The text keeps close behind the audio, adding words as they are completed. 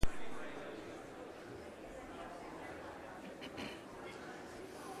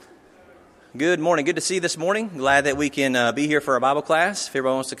Good morning. Good to see you this morning. Glad that we can be here for our Bible class. If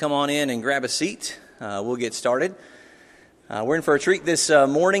everybody wants to come on in and grab a seat, we'll get started. We're in for a treat this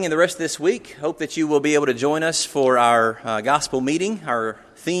morning and the rest of this week. Hope that you will be able to join us for our gospel meeting. Our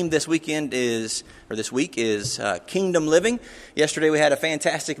theme this week is Kingdom Living. Yesterday we had a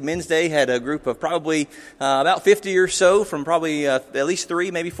fantastic Men's Day. Had a group of probably about 50 or so from probably at least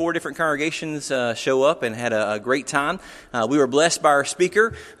 3, maybe 4 different congregations show up and had a great time. We were blessed by our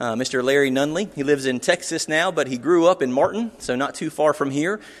speaker, Mr. Larry Nunley. He lives in Texas now, but he grew up in Martin, so not too far from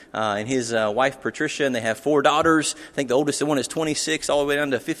here. And his wife Patricia, and they have 4 daughters. I think the oldest one is 26, all the way down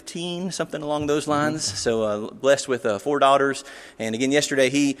to 15, something along those lines. So blessed with 4 daughters. And again,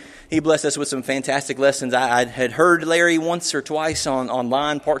 yesterday he blessed us with some fantastic lessons. I had heard Larry once or twice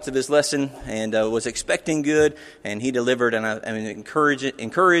online parts of his lesson and was expecting good, and he delivered. And I'm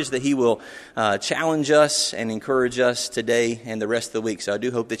encouraged that he will challenge us and encourage us today and the rest of the week. So I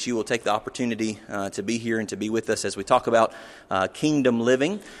do hope that you will take the opportunity to be here and to be with us as we talk about kingdom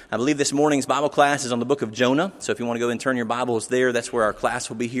living. I believe this morning's Bible class is on the book of Jonah. So if you want to go and turn your Bibles there, that's where our class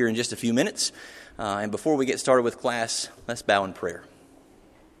will be here in just a few minutes. And before we get started with class, let's bow in prayer.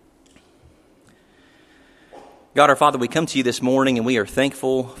 God, our Father, we come to you this morning and we are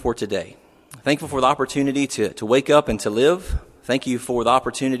thankful for today. Thankful for the opportunity to wake up and to live. Thank you for the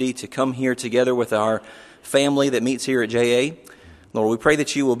opportunity to come here together with our family that meets here at JA. Lord, we pray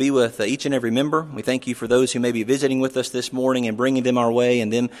that you will be with each and every member. We thank you for those who may be visiting with us this morning and bringing them our way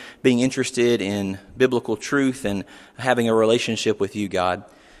and them being interested in biblical truth and having a relationship with you, God.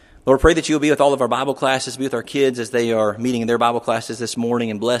 Lord, pray that you will be with all of our Bible classes, be with our kids as they are meeting in their Bible classes this morning,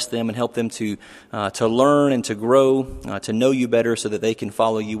 and bless them and help them to learn and to grow, to know you better so that they can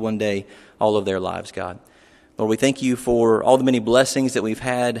follow you one day all of their lives, God. Lord, we thank you for all the many blessings that we've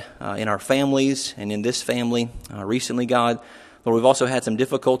had in our families and in this family recently, God. Lord, we've also had some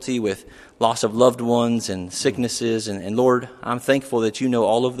difficulty with loss of loved ones and sicknesses, and Lord, I'm thankful that you know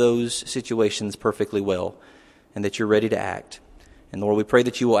all of those situations perfectly well and that you're ready to act. And Lord, we pray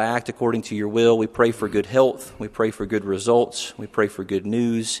that you will act according to your will. We pray for good health. We pray for good results. We pray for good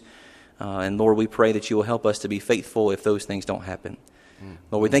news. And Lord, we pray that you will help us to be faithful if those things don't happen.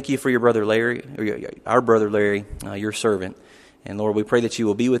 Lord, we thank you for your brother Larry, our brother Larry, your servant. And Lord, we pray that you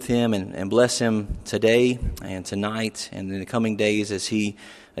will be with him and bless him today and tonight and in the coming days as he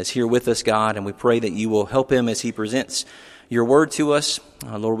is here with us, God. And we pray that you will help him as he presents your word to us.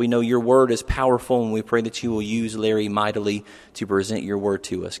 Lord, we know your word is powerful, and we pray that you will use Larry mightily to present your word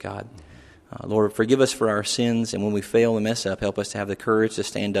to us, God. Lord, forgive us for our sins, and when we fail and mess up, help us to have the courage to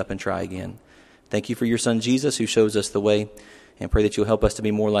stand up and try again. Thank you for your son, Jesus, who shows us the way, and pray that you'll help us to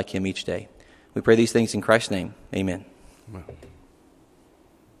be more like him each day. We pray these things in Christ's name. Amen.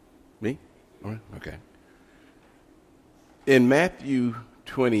 Me? All right. Okay. In Matthew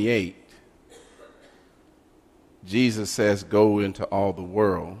 28, Jesus says, go into all the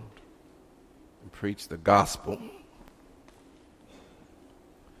world and preach the gospel.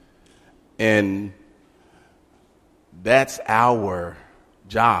 And that's our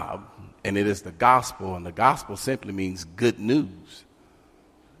job, and it is the gospel, and the gospel simply means good news.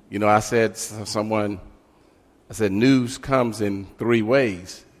 You know, I said news comes in 3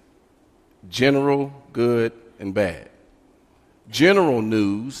 ways: general, good, and bad. General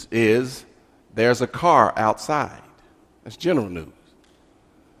news is there's a car outside. That's general news.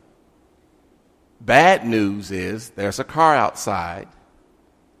 Bad news is there's a car outside,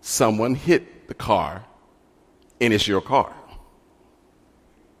 someone hit the car, and it's your car.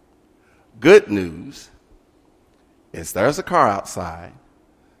 Good news is there's a car outside,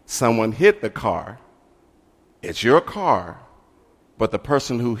 someone hit the car, it's your car, but the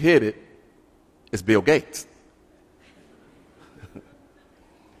person who hit it is Bill Gates.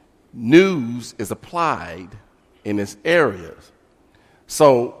 News is applied in its areas.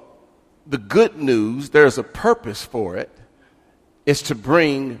 So the good news, there's a purpose for it, is to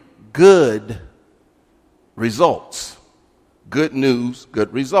bring good results. Good news,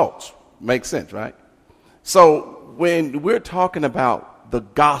 good results. Makes sense, right? So when we're talking about the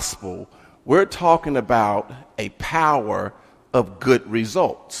gospel, we're talking about a power of good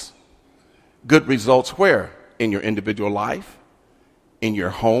results. Good results where? In your individual life, in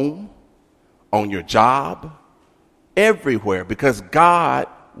your home, on your job, everywhere, because God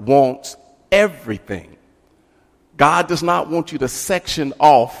wants everything. God does not want you to section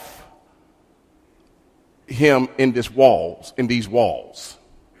off him in these walls.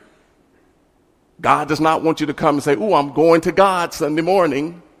 God does not want you to come and say, "Ooh, I'm going to God Sunday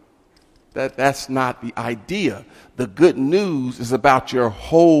morning." That's not the idea. The good news is about your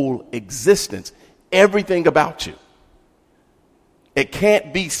whole existence, everything about you. It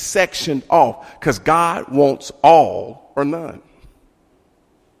can't be sectioned off because God wants all or none.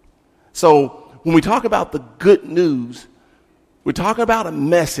 So when we talk about the good news, we're talking about a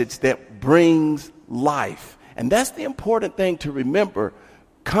message that brings life. And that's the important thing to remember.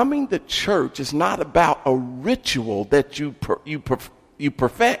 Coming to church is not about a ritual that you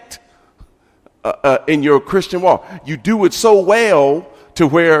perfect in your Christian walk. You do it so well to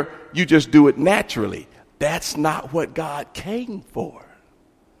where you just do it naturally. That's not what God came for.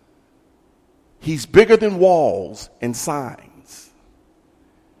 He's bigger than walls and signs.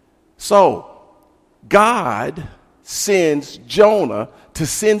 So God sends Jonah to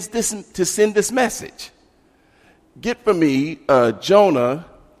send this message. Get for me Jonah.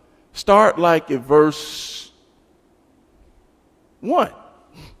 Start like at verse 1.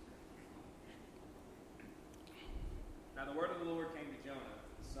 Now the word of the Lord came to Jonah,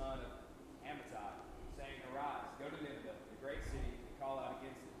 the son of Amittai, saying, Arise, go to Nineveh, the great city, and call out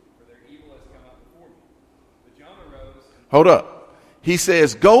against it, for their evil has come up before me. But Jonah rose and... Hold up. He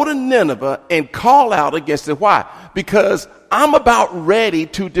says, go to Nineveh and call out against it. Why? Because I'm about ready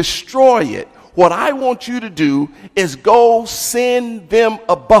to destroy it. What I want you to do is go send them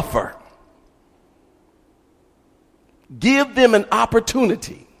a buffer. Give them an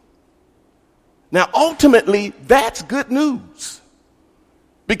opportunity. Now, ultimately, that's good news.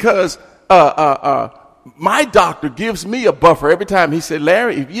 Because my doctor gives me a buffer every time. He said,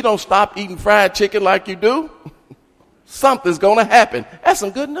 Larry, if you don't stop eating fried chicken like you do, something's going to happen. That's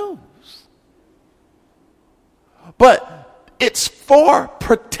some good news. But it's for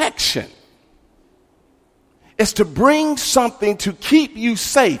protection. It's to bring something to keep you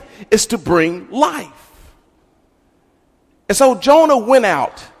safe. It's to bring life. And so Jonah went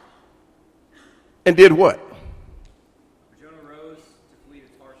out and did what? Jonah rose to flee to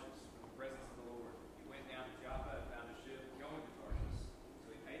Tarshish from the presence of the Lord. He went down to Joppa and found a ship going to Tarshish. So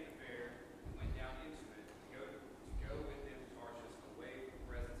he paid the fare and went down into it to go with them to Tarshish away from the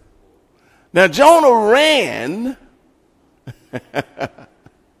presence of the Lord. Now Jonah ran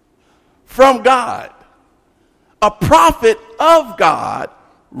from God. A prophet of God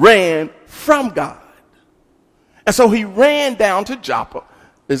ran from God. And so he ran down to Joppa.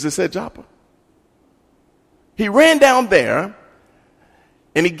 Does it say Joppa? He ran down there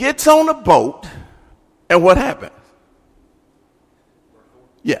and he gets on a boat. And what happens?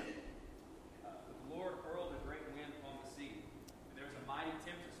 Yeah. The Lord hurled a great wind upon the sea, and there was a mighty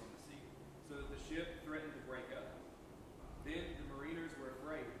tempest on the sea, so that the ship threatened to break up. Then the mariners were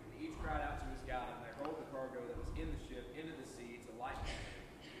afraid, and each cried out to his God, and they hurled the cargo that was in the ship into the sea to lighten it.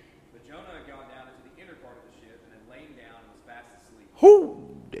 But Jonah had gone down into the inner part of the ship and had lain down and was fast asleep.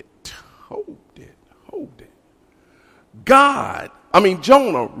 Hold it.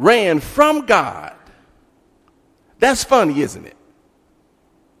 Jonah ran from God. That's funny, isn't it?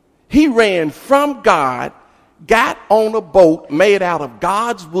 He ran from God, got on a boat made out of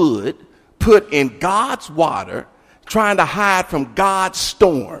God's wood, put in God's water, trying to hide from God's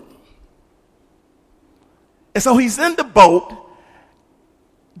storm. And so he's in the boat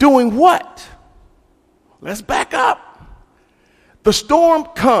doing what? Let's back up. The storm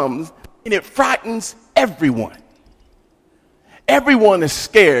comes and it frightens everyone. Everyone is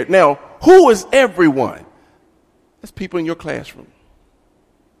scared. Now, who is everyone? That's people in your classroom,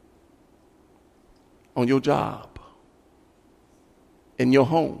 on your job, in your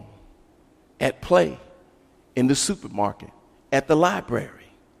home, at play, in the supermarket, at the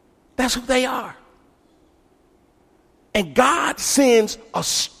library. That's who they are. And God sends a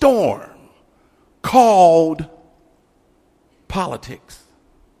storm called politics,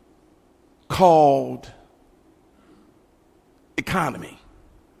 called economy,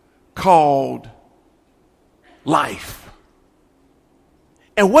 called life.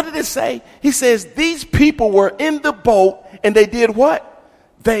 And what did it say? He says these people were in the boat and they did what?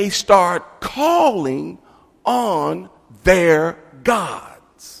 They start calling on their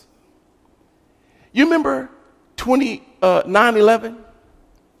gods. You remember 9/11?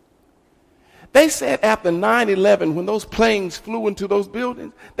 They said after 9/11, when those planes flew into those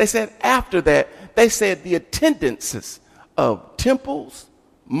buildings, they said after that, they said the attendances of temples,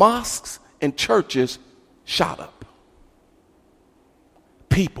 mosques, and churches shot up.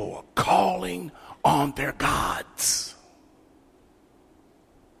 People are calling on their gods.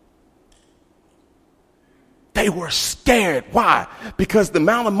 They were scared. Why? Because the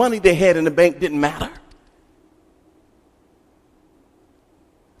amount of money they had in the bank didn't matter.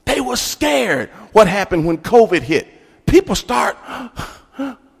 They were scared. What happened when COVID hit? People start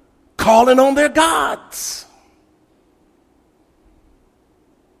calling on their gods.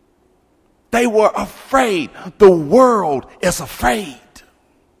 They were afraid. The world is afraid.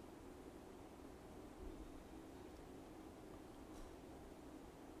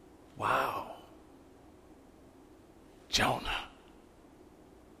 Wow. Jonah.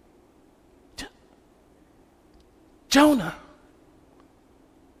 Jonah.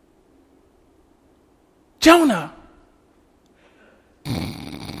 Jonah.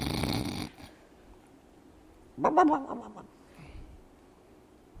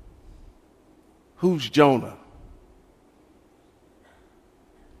 Who's Jonah?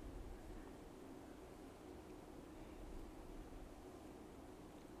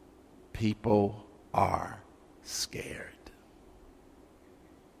 People are scared.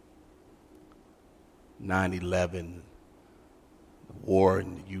 9/11, the war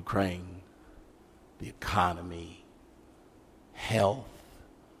in Ukraine, the economy, health,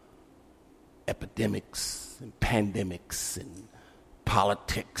 epidemics and pandemics and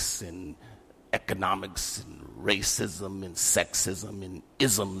politics and economics and racism and sexism and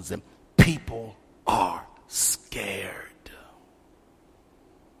isms, and people are scared.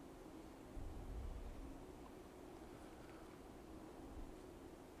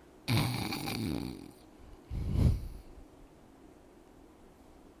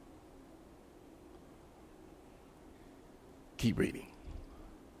 Keep reading.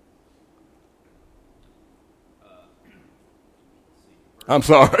 I'm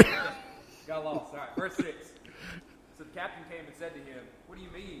sorry. Got lost. All right, verse 6. So the captain came and said to him, "What do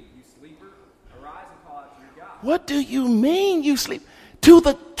you mean, you sleeper? Arise and call out to your God." What do you mean you sleep? To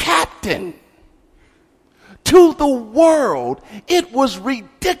the captain, to the world, it was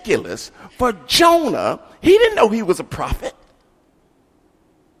ridiculous for Jonah. He didn't know he was a prophet.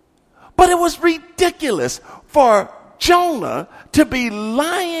 But it was ridiculous for Jonah to be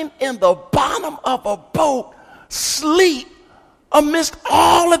lying in the bottom of a boat, sleep, amidst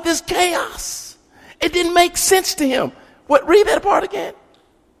all of this chaos. It didn't make sense to him. What? Read that part again.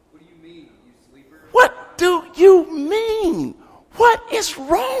 What do you mean, you sleeper? What do you mean? What is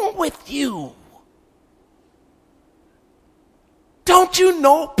wrong with you? Don't you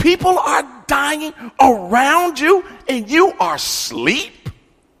know people are dying around you and you are asleep?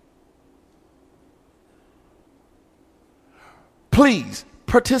 Please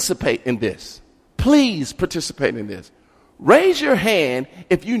participate in this. Please participate in this. Raise your hand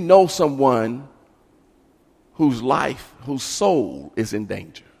if you know someone whose life, whose soul is in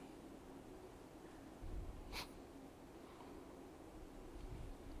danger.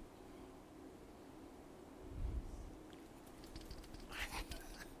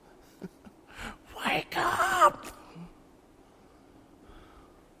 Wake up.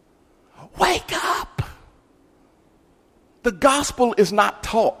 Wake up. The gospel is not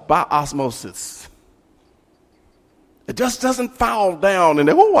taught by osmosis. It just doesn't fall down and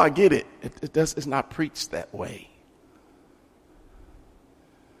oh, I get it. It's not preached that way.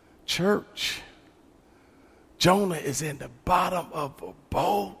 Church, Jonah is in the bottom of a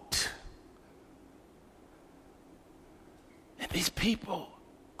boat. And these people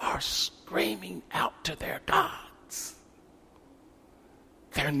are screaming out to their gods.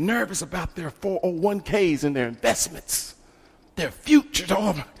 They're nervous about their 401ks and their investments, their future.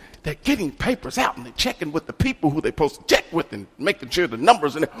 They're getting papers out and they're checking with the people who they're supposed to check with and making sure the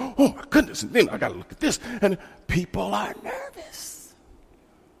numbers. And oh my goodness, and then I got to look at this. And people are nervous.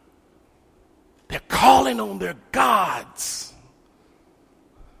 They're calling on their gods.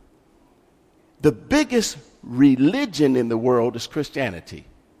 The biggest religion in the world is Christianity.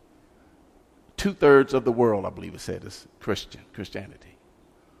 2/3 of the world, I believe it said, is Christianity,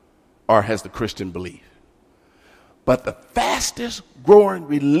 or has the Christian belief. But the fastest growing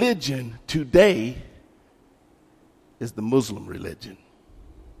religion today is the Muslim religion.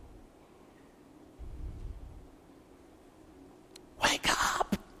 Wake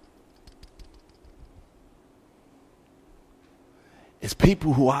up. It's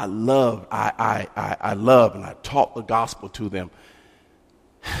people who I love. I love, and I taught the gospel to them.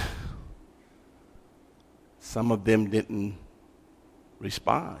 Some of them didn't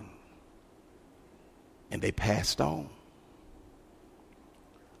respond. And they passed on.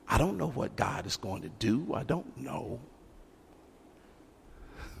 I don't know what God is going to do. I don't know.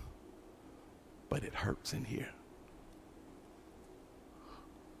 But it hurts in here.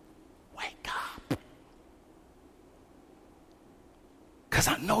 Wake up. Because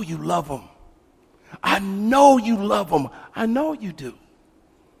I know you love them. I know you love them. I know you do.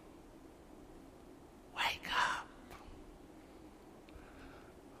 Wake up.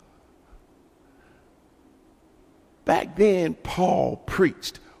 Back then, Paul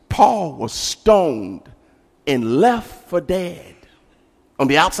preached. Paul was stoned and left for dead on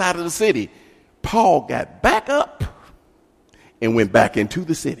the outside of the city. Paul got back up and went back into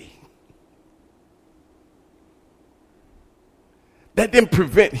the city. That didn't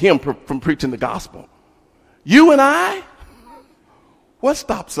prevent him from preaching the gospel. You and I, what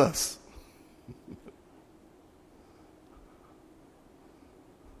stops us?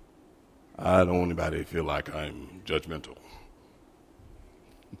 I don't want anybody to feel like I'm judgmental.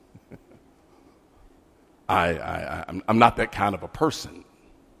 I'm not that kind of a person.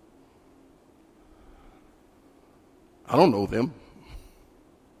 I don't know them.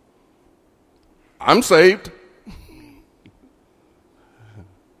 I'm saved.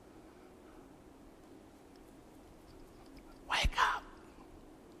 Wake up.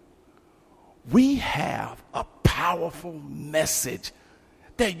 We have a powerful message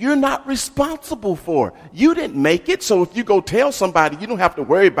that you're not responsible for. You didn't make it, so if you go tell somebody, you don't have to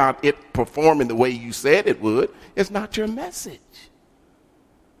worry about it performing the way you said it would. It's not your message.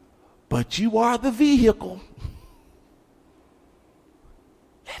 But you are the vehicle.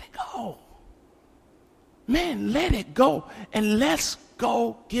 Let it go. Man, let it go. And let's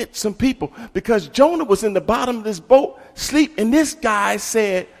go get some people. Because Jonah was in the bottom of this boat, asleep, and this guy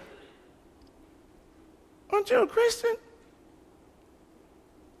said, aren't you a Christian?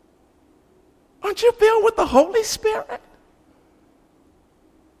 Aren't you filled with the Holy Spirit?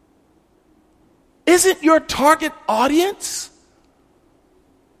 Isn't your target audience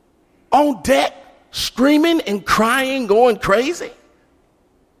on deck screaming and crying, going crazy?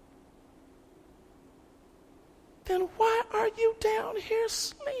 Then why are you down here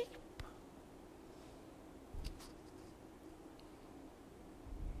asleep?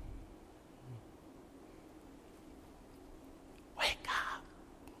 Wake up.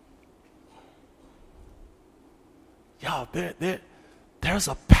 Y'all, there's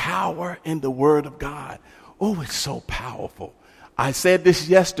a power in the Word of God. Oh, it's so powerful. I said this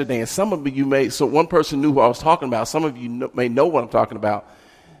yesterday, and some of you may, so one person knew who I was talking about. Some of you may know what I'm talking about.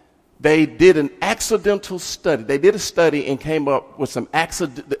 They did an accidental study. They did a study and came up with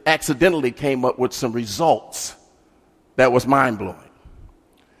accidentally came up with some results that was mind-blowing.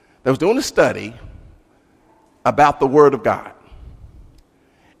 They was doing a study about the Word of God.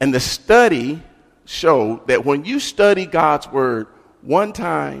 And the study showed that when you study God's Word one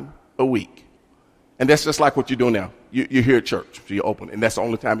time a week, and that's just like what you're doing now. You're here at church, so you open, and that's the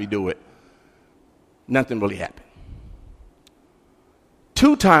only time you do it. Nothing really happened.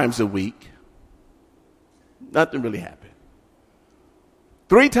 2 times a week, nothing really happened.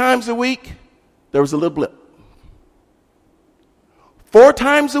 3 times a week, there was a little blip. 4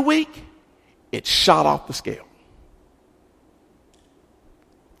 times a week, it shot off the scale.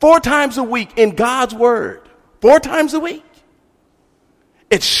 4 times a week in God's Word, 4 times a week,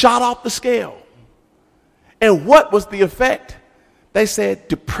 it shot off the scale. And what was the effect? They said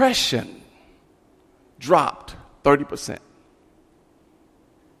depression dropped 30%.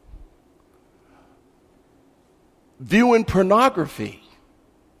 Viewing pornography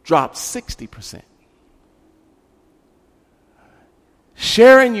dropped 60%.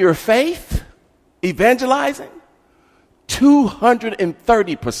 Sharing your faith, evangelizing,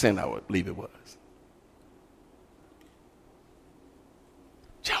 230%, I would believe it was.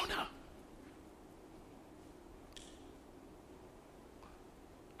 Jonah.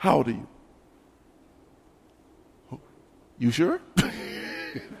 How old are you? You sure?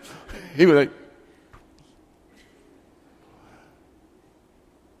 He was like,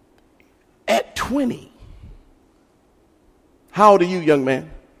 at 20. How old are you, young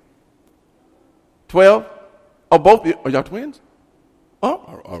man? 12? Oh, both of you. Are y'all twins?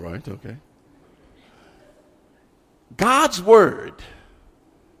 Oh, all right, okay. God's Word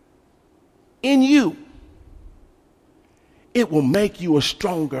in you, it will make you a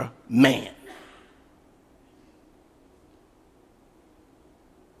stronger man.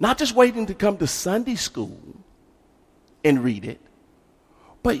 Not just waiting to come to Sunday school and read it,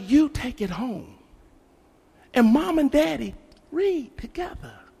 but you take it home. And mom and daddy read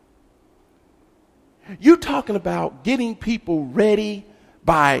together. You're talking about getting people ready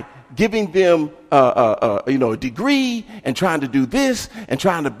by giving them a degree and trying to do this and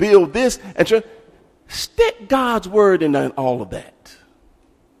trying to build this and stick God's Word in all of that.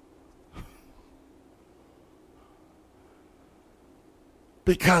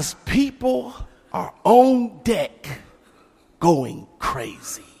 Because people are on deck going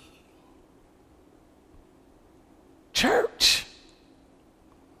crazy. Church,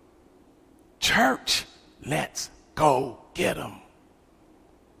 let's go get them.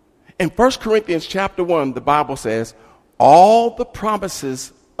 In 1 Corinthians chapter 1, the Bible says, all the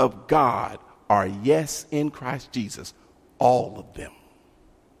promises of God are yes in Christ Jesus, all of them.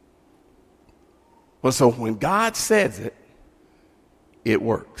 Well, so when God says it, it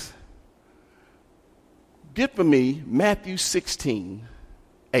works. Get for me Matthew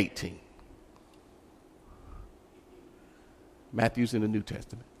 16:18. Matthew's in the New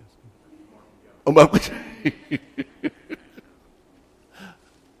Testament. Oh, my.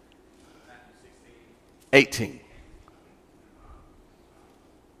 18.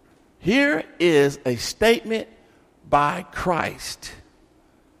 Here is a statement by Christ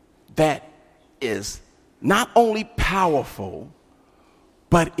that is not only powerful,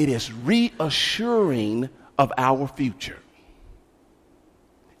 but it is reassuring of our future.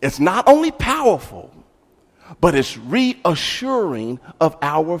 It's not only powerful, but it's reassuring of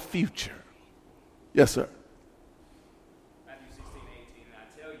our future. Yes, sir. Matthew 16:18, and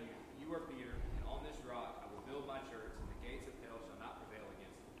I tell you, you are Peter, and on this rock I will build my church, and the gates of hell shall not prevail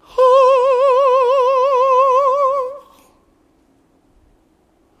against it.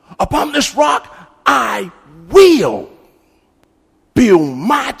 Upon this rock I will build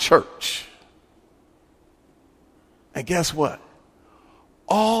my church. And guess what?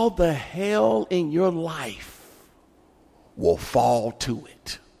 All the hell in your life will fall to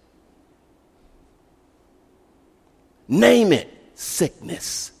it. Name it: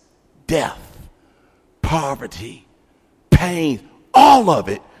 sickness, death, poverty, pain, all of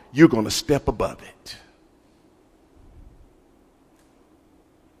it, you're going to step above it.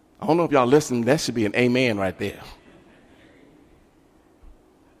 I don't know if y'all listening, that should be an amen right there.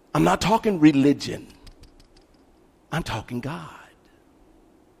 I'm not talking religion. I'm talking God.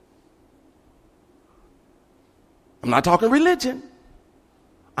 I'm not talking religion.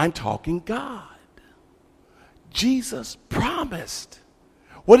 I'm talking God. Jesus promised.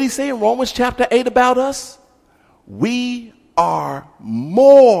 What did he say in Romans chapter 8 about us? We are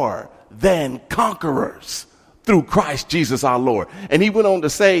more than conquerors through Christ Jesus our Lord. And he went on to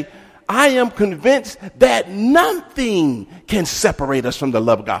say, I am convinced that nothing can separate us from the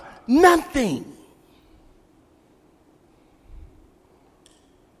love of God. Nothing.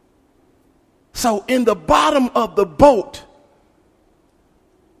 So in the bottom of the boat,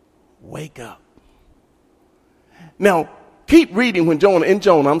 wake up. Now, keep reading when in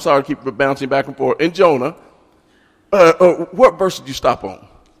Jonah, I'm sorry to keep bouncing back and forth. In Jonah, what verse did you stop on?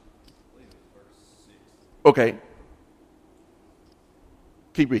 Okay.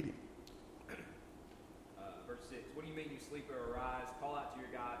 Keep reading. Verse 6, what do you mean you sleep or arise? Call out to your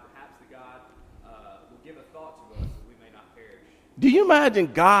God. Perhaps the God will give a thought to us that we may not perish. Do you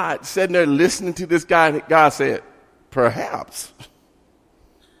imagine God sitting there listening to this guy? God said, perhaps.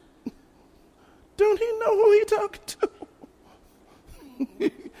 Don't he know who he's talking to?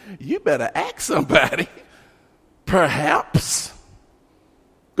 You better ask somebody. Perhaps.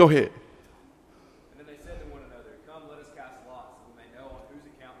 Go ahead. And then they said to one another, come, let us cast lots, that we may know on whose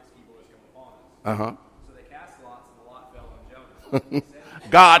account this evil has come upon us. Uh-huh. So they cast lots, and the lot fell on Jonah.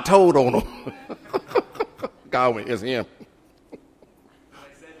 God told on him. God went, it's him. They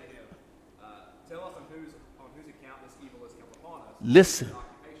said to him, tell us on whose account this evil has come upon us.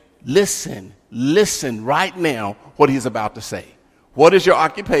 Listen right now what he's about to say. What is your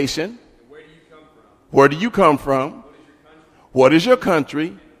occupation? And where do you come from? Where do you come from? What is your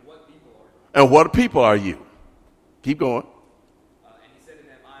country? And what people are you? Keep going. And he said to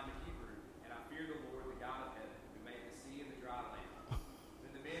them, I am a Hebrew, and I fear the Lord, the God of heaven, who made the sea and the dry land.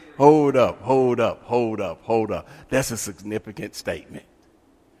 Then the men were Hold up. That's a significant statement.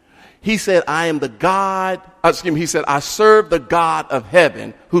 He said, he said, I serve the God of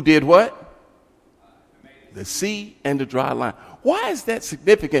heaven who did what? The sea and the dry land. Why is that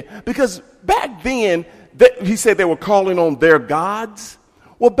significant? Because back then, he said they were calling on their gods.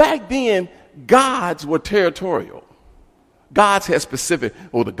 Well, back then, gods were territorial. Gods had specific,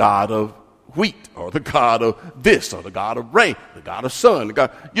 the God of wheat, or the God of this, or the God of rain, the God of sun.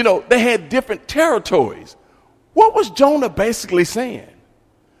 They had different territories. What was Jonah basically saying?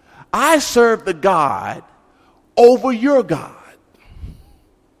 I serve the God over your God.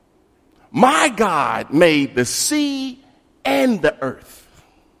 My God made the sea and the earth.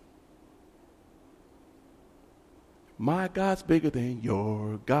 My God's bigger than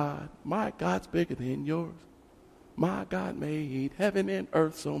your God. My God's bigger than yours. My God made heaven and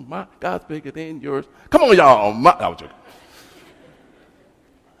earth, so my God's bigger than yours. Come on, y'all. I was joking.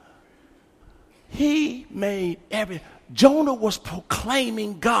 He made everything. Jonah was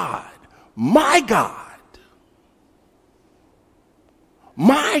proclaiming God. My God.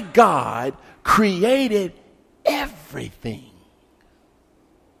 My God created everything.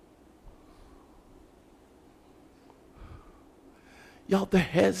 Y'all, there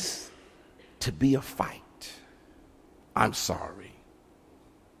has to be a fight. I'm sorry.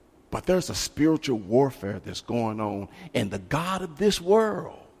 But there's a spiritual warfare that's going on, and the God of this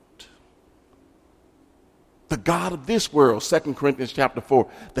world, the God of this world, 2 Corinthians chapter 4,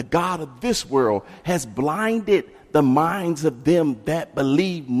 the God of this world has blinded the minds of them that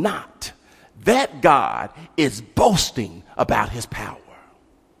believe not. That God is boasting about his power.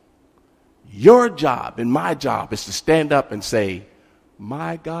 Your job and my job is to stand up and say,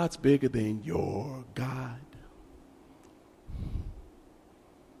 my God's bigger than your God.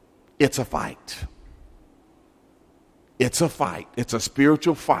 It's a fight. It's a fight. It's a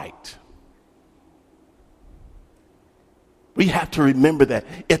spiritual fight. We have to remember that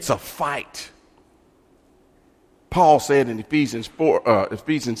it's a fight. Paul said in Ephesians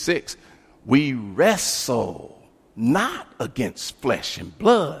 6, we wrestle not against flesh and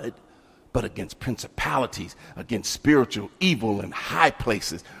blood, but against principalities, against spiritual evil in high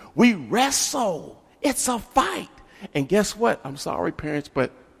places. We wrestle. It's a fight. And guess what? I'm sorry, parents,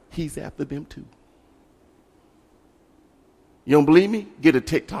 but he's after them too. You don't believe me? Get a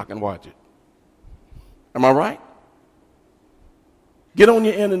TikTok and watch it. Am I right? Get on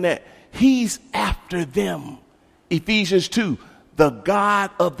your internet. He's after them. Ephesians 2, the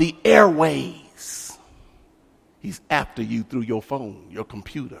God of the airways. He's after you through your phone, your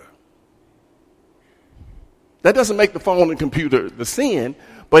computer. That doesn't make the phone and computer the sin,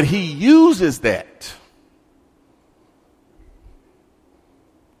 but he uses that.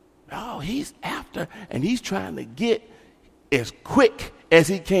 Oh, he's after, and he's trying to get as quick as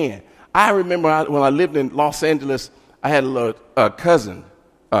he can. I remember when I lived in Los Angeles, I had a cousin,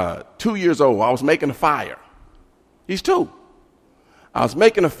 2 years old. I was making a fire. He's 2. I was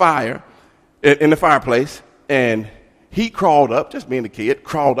making a fire in the fireplace, and he crawled up, just being a kid,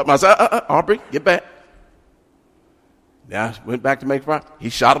 crawled up. I said, Aubrey, get back. Then I went back to make fire. He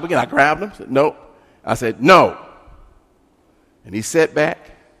shot up again. I grabbed him, said, no. I said, no. And he sat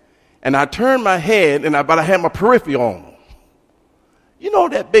back. And I turned my head, but I had my peripheral on him. You know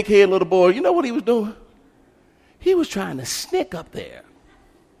that big-headed little boy, you know what he was doing? He was trying to sneak up there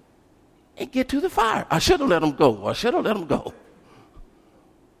and get to the fire. I should have let him go.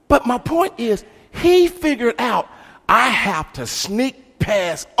 But my point is, he figured out I have to sneak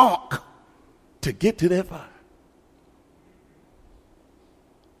past Unc to get to that fire.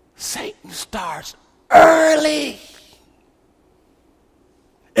 Satan starts early.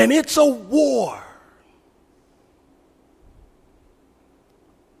 And it's a war.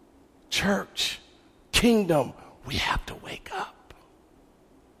 Church, kingdom, we have to wake up.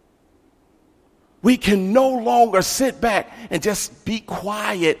 We can no longer sit back and just be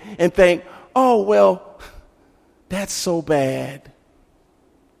quiet and think, oh, well, that's so bad.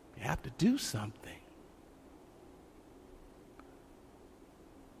 We have to do something.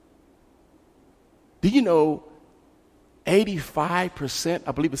 Do you know 85%,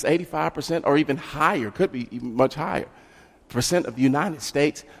 I believe it's 85% or even higher, could be even much higher, percent of the United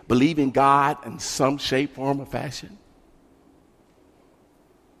States believe in God in some shape, form, or fashion?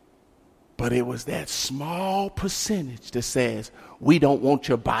 But it was that small percentage that says, we don't want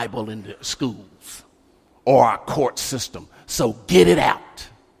your Bible in the schools or our court system, so get it out.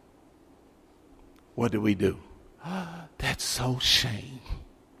 What do? That's so shame.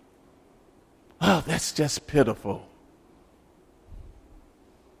 Oh, that's just pitiful.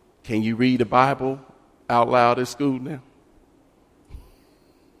 Can you read the Bible out loud at school now?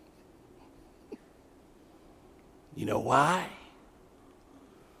 You know why?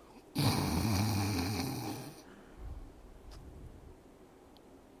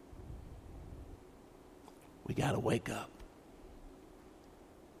 We got to wake up.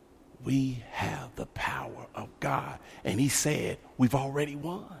 We have the power of God. And he said, we've already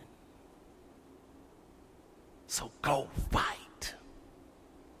won. So go fight.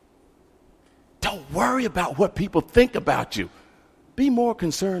 Don't worry about what people think about you. Be more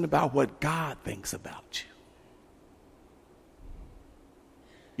concerned about what God thinks about you.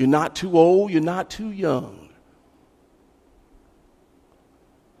 You're not too old. You're not too young.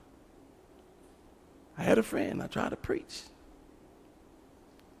 I had a friend. I tried to preach.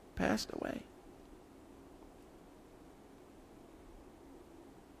 Passed away.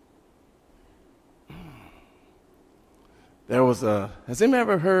 There was has anyone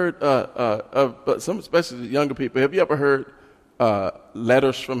ever heard of some, especially the younger people, have you ever heard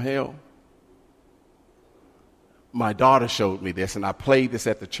Letters from Hell? My daughter showed me this, and I played this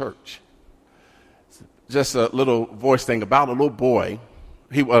at the church. Just a little voice thing about a little boy.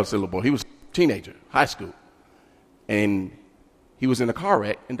 He was a little boy. He was a teenager, high school. And he was in a car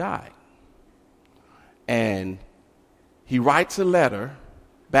wreck and died. And he writes a letter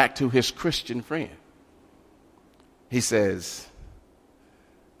back to his Christian friend. He says,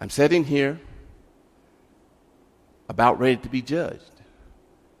 I'm sitting here about ready to be judged.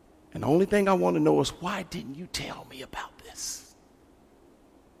 And the only thing I want to know is, why didn't you tell me about this?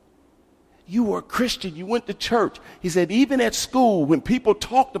 You were a Christian. You went to church. He said, even at school, when people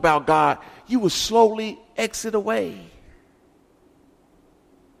talked about God, you would slowly exit away.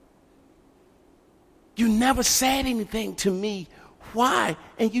 You never said anything to me. Why?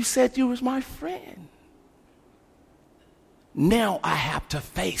 And you said you was my friend. Now I have to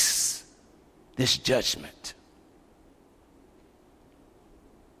face this judgment.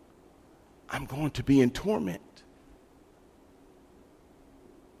 I'm going to be in torment.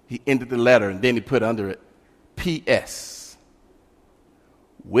 He ended the letter, and then he put under it, P.S.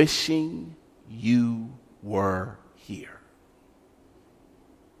 Wishing you were here.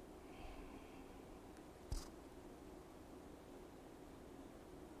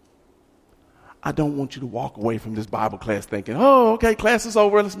 I don't want you to walk away from this Bible class thinking, oh, okay, class is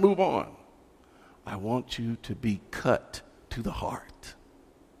over, let's move on. I want you to be cut to the heart.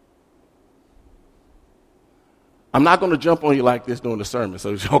 I'm not going to jump on you like this during the sermon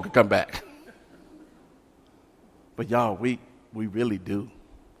so that y'all can come back. But y'all, we really do.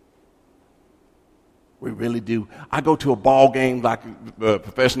 We really do. I go to a ball game, like a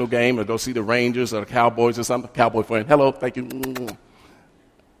professional game, or go see the Rangers or the Cowboys or something. Cowboy friend, hello, thank you.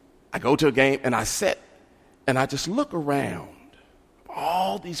 I go to a game and I sit and I just look around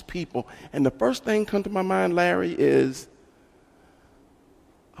all these people, and the first thing comes to my mind, Larry, is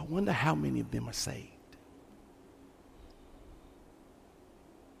I wonder how many of them are saved.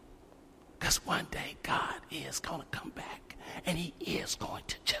 Because one day God is going to come back and he is going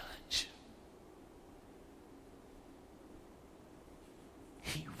to judge.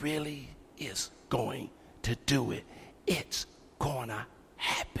 He really is going to do it. It's going to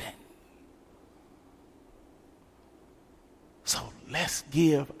happen. So let's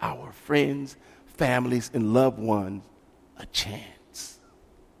give our friends, families, and loved ones a chance.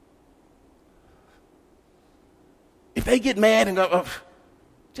 If they get mad and go,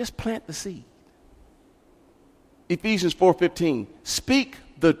 just plant the seed. Ephesians 4:15, speak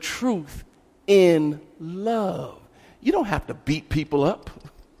the truth in love. You don't have to beat people up.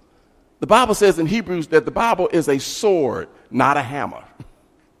 The Bible says in Hebrews that the Bible is a sword, not a hammer.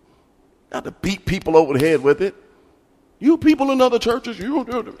 Not to beat people over the head with it. You people in other churches,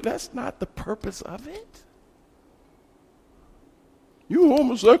 that's not the purpose of it. You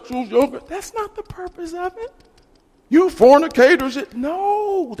homosexuals, that's not the purpose of it. You fornicators,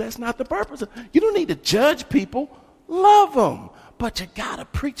 no, that's not the purpose. You don't need to judge people. Love them. But you got to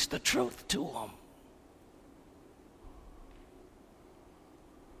preach the truth to them.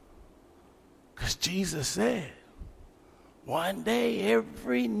 Because Jesus said, one day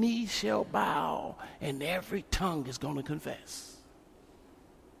every knee shall bow and every tongue is going to confess.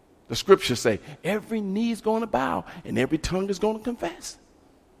 The scriptures say every knee is going to bow and every tongue is going to confess.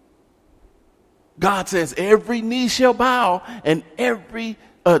 God says every knee shall bow and every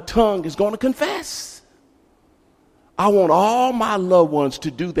tongue is going to confess. I want all my loved ones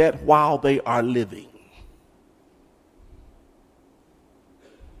to do that while they are living.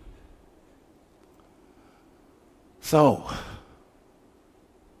 So,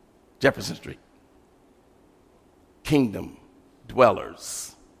 Jefferson Street, kingdom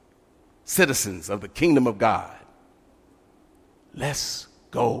dwellers, citizens of the kingdom of God, let's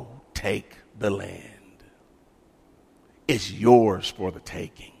go take the land. It's yours for the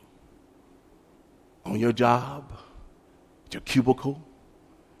taking. On your job, at your cubicle,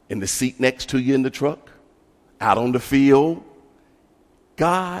 in the seat next to you in the truck, out on the field.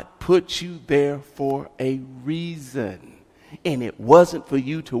 God put you there for a reason. And it wasn't for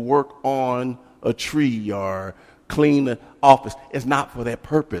you to work on a tree or clean the office. It's not for that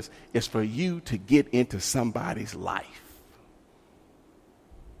purpose. It's for you to get into somebody's life.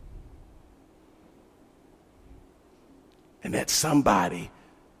 And that somebody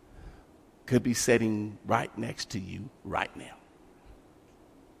could be sitting right next to you right now.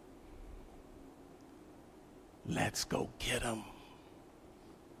 Let's go get them.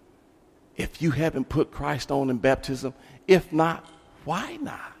 If you haven't put Christ on in baptism, if not, why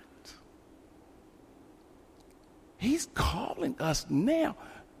not? He's calling us now.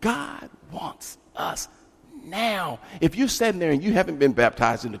 God wants us now. If you're sitting there and you haven't been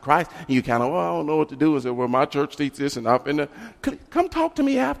baptized into Christ, and you kind of, I don't know what to do. Is it, well, my church teaches this, and I've been come talk to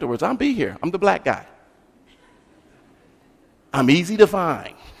me afterwards. I'll be here. I'm the black guy. I'm easy to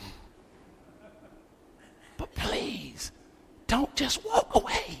find. But please, don't just walk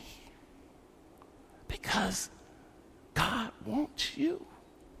away. Because God wants you.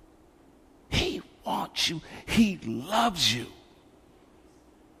 He wants you. He loves you.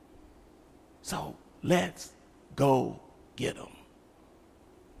 So let's go get them.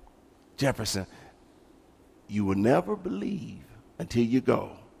 Jefferson, you will never believe until you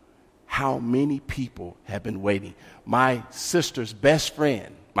go how many people have been waiting. My sister's best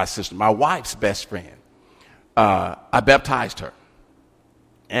friend, my wife's best friend, I baptized her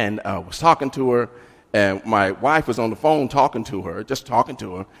and was talking to her, and my wife was on the phone talking to her,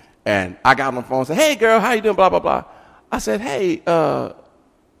 and I got on the phone and said, hey, girl, how you doing, blah, blah, blah. I said, hey,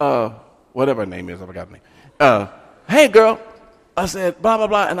 whatever her name is, I forgot her name. Hey, girl, I said, blah, blah,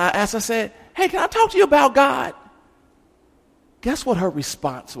 blah, and I said, hey, can I talk to you about God? Guess what her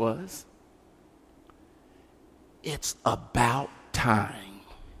response was? It's about time.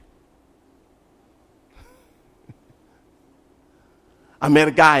 I met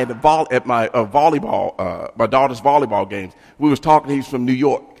a guy at my volleyball, my daughter's volleyball games. We was talking. He's from New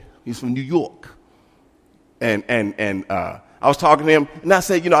York. And I was talking to him, and I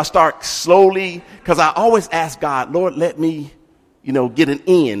said, I start slowly, because I always ask God, Lord, let me, get an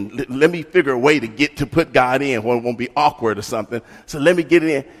in. Let me figure a way to put God in where it won't be awkward or something. So let me get it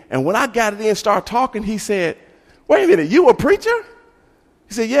in. And when I got it in, started talking, he said, wait a minute, you a preacher?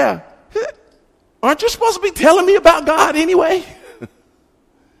 He said, yeah. Aren't you supposed to be telling me about God anyway?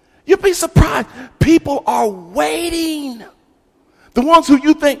 You'd be surprised. People are waiting. The ones who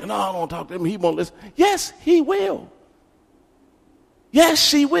you think, no, I don't want to talk to him, he won't listen. Yes, he will. Yes,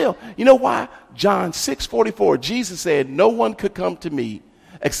 she will. You know why? John 6:44, Jesus said, no one could come to me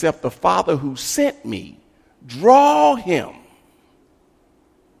except the Father who sent me. Draw him.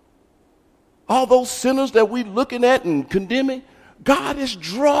 All those sinners that we're looking at and condemning, God is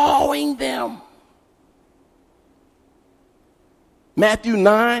drawing them. Matthew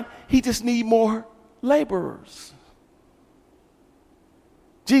 9, he just need more laborers.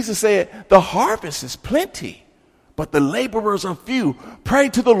 Jesus said, the harvest is plenty, but the laborers are few. Pray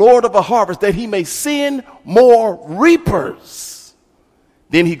to the Lord of the harvest that he may send more reapers.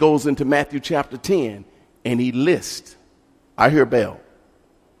 Then he goes into Matthew chapter 10 and he lists, I hear a bell.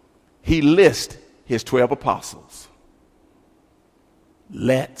 He lists his 12 apostles.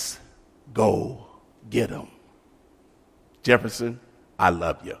 Let's go get them. Jefferson, I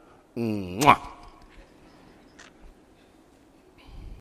love you. Mwah.